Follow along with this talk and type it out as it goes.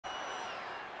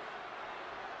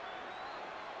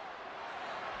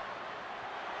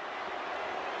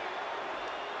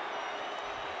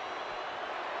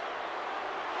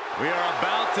We are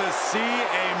about to see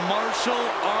a martial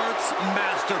arts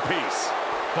masterpiece.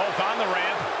 Both on the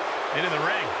ramp, into the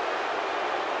ring.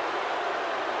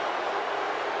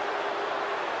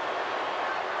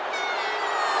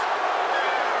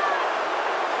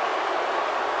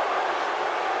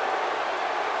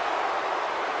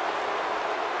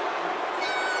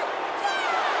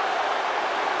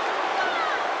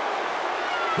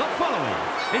 The following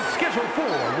is scheduled for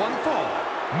one fall,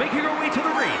 making her way to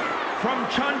the ring from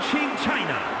Chongqing,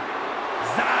 China,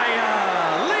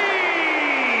 Xia Li!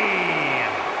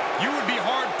 You would be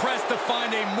hard-pressed to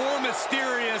find a more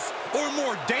mysterious or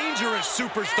more dangerous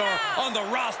superstar on the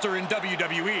roster in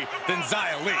WWE than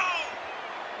Xia Li.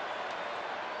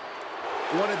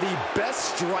 One of the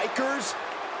best strikers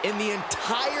in the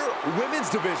entire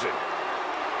women's division.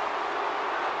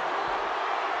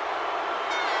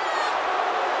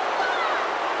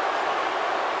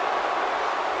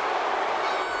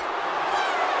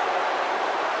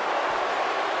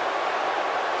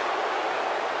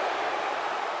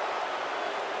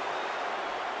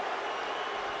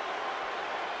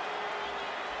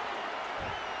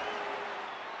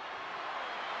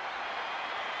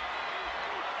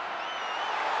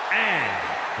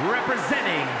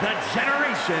 Representing the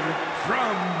generation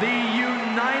from the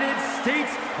United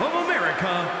States of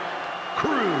America,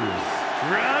 Cruz,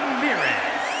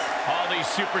 Ramirez. All these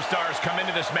superstars come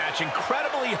into this match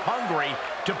incredibly hungry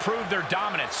to prove their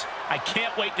dominance. I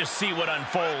can't wait to see what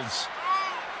unfolds.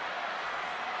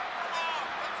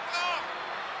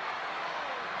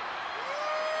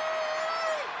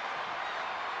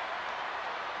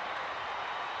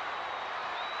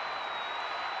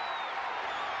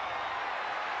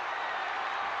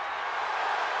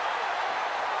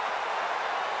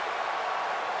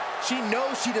 She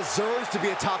knows she deserves to be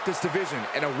atop this division,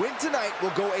 and a win tonight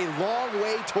will go a long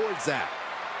way towards that.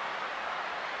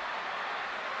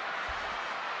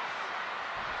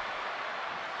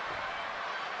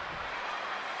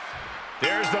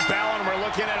 There's the bell, and we're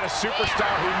looking at a superstar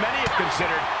who many have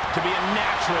considered to be a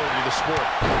natural to the sport.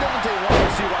 It doesn't take long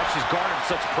to see why she's garnered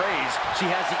such praise. She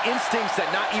has the instincts that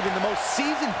not even the most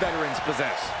seasoned veterans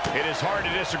possess. It is hard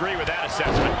to disagree with that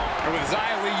assessment. And with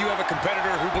Xia Li, you have a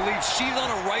competitor who believes she's on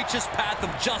a righteous path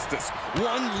of justice,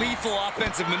 one lethal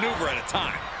offensive maneuver at a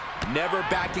time. Never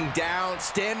backing down,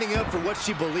 standing up for what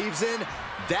she believes in,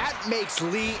 that makes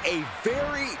Li a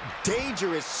very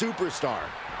dangerous superstar.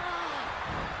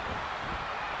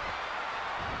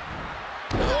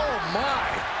 Oh my!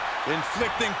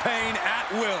 Inflicting pain at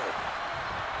will.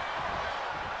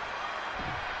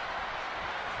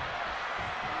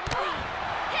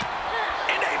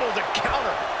 Able to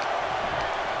counter.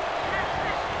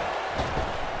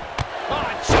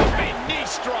 Jumping knee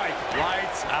strike.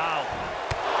 Lights out.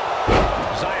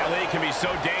 Xia Li can be so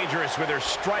dangerous with her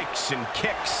strikes and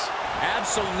kicks.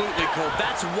 Absolutely, Cole.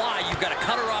 That's why you've got to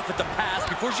cut her off at the pass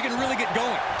before she can really get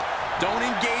going. Don't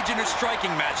engage in a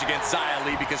striking match against Xia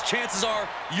Li because chances are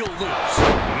you'll lose.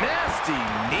 Nasty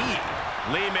knee.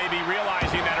 Li may be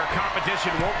realizing that her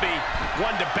competition won't be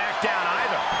one to back down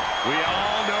either. We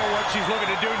all know what she's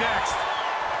looking to do next.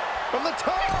 From the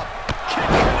top! Kick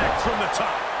connects from the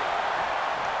top.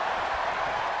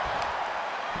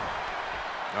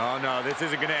 Oh no, this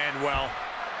isn't gonna end well.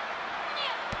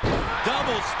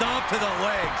 Double stomp to the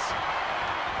legs.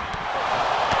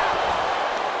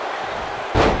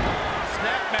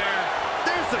 Snapmare.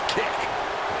 There's the kick.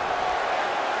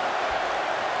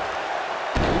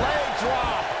 Leg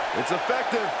drop. It's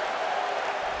effective.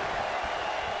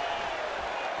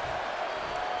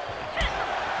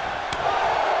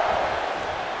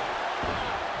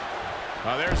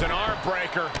 There's an arm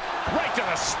breaker right to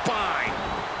the spine.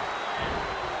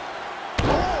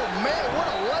 Oh man, what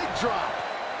a leg drop.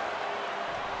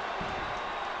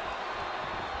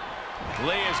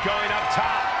 Li is going up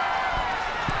top.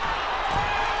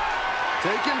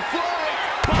 Taking flight.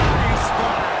 Body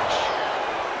splash.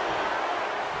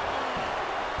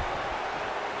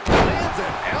 Lands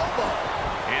an elbow.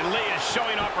 And Li is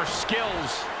showing off her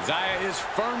skills. Xia is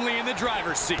firmly in the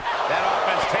driver's seat. That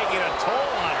offense taking a toll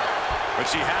on her. But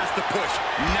she has to push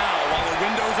now while the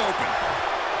window's open.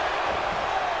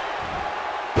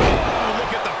 Oh,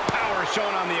 look at the power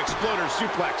shown on the exploder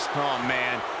suplex. Oh,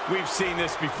 man. We've seen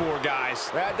this before,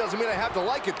 guys. That doesn't mean I have to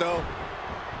like it, though.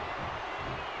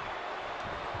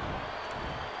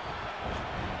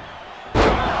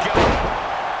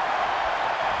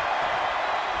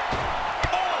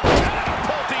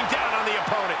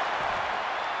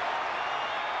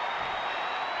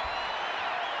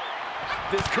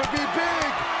 This could be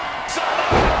big.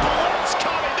 Blood's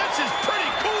coming. This is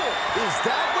pretty cool. Is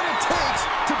that what it takes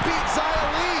to beat Xia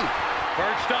Li?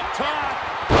 Perched up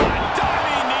top.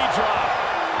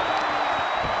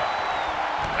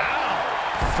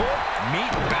 foot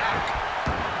meet back.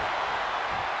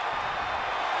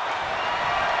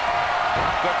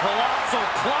 The colossal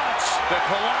clutch. The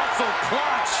colossal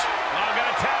clutch. I'm going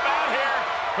to tap out here,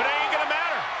 but it ain't going to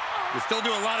matter. You still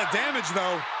do a lot of damage,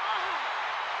 though.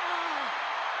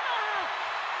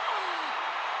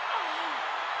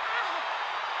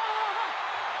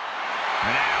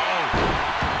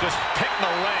 Now, just pick the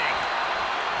leg.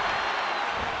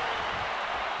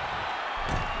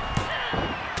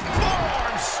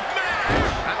 Forearm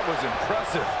smash! That was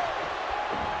impressive.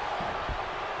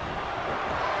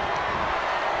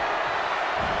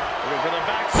 Looking for the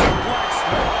back suplex.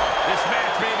 This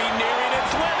match may be nearing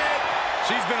its limit.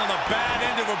 She's been on the bad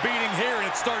end of a beating here, and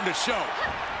it's starting to show.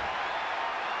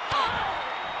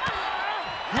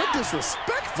 How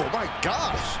disrespectful, my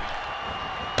gosh.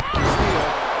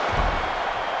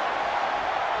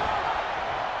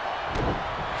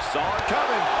 Saw it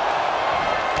coming.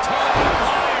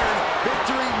 Iron.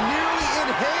 Victory nearly in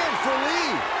hand for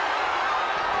Lee.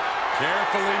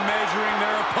 Carefully measuring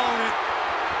their opponent.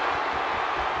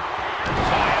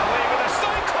 Lee with a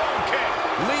cyclone kick.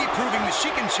 Lee proving that she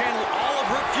can channel all of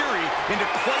her fury into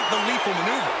quite the lethal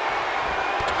maneuver.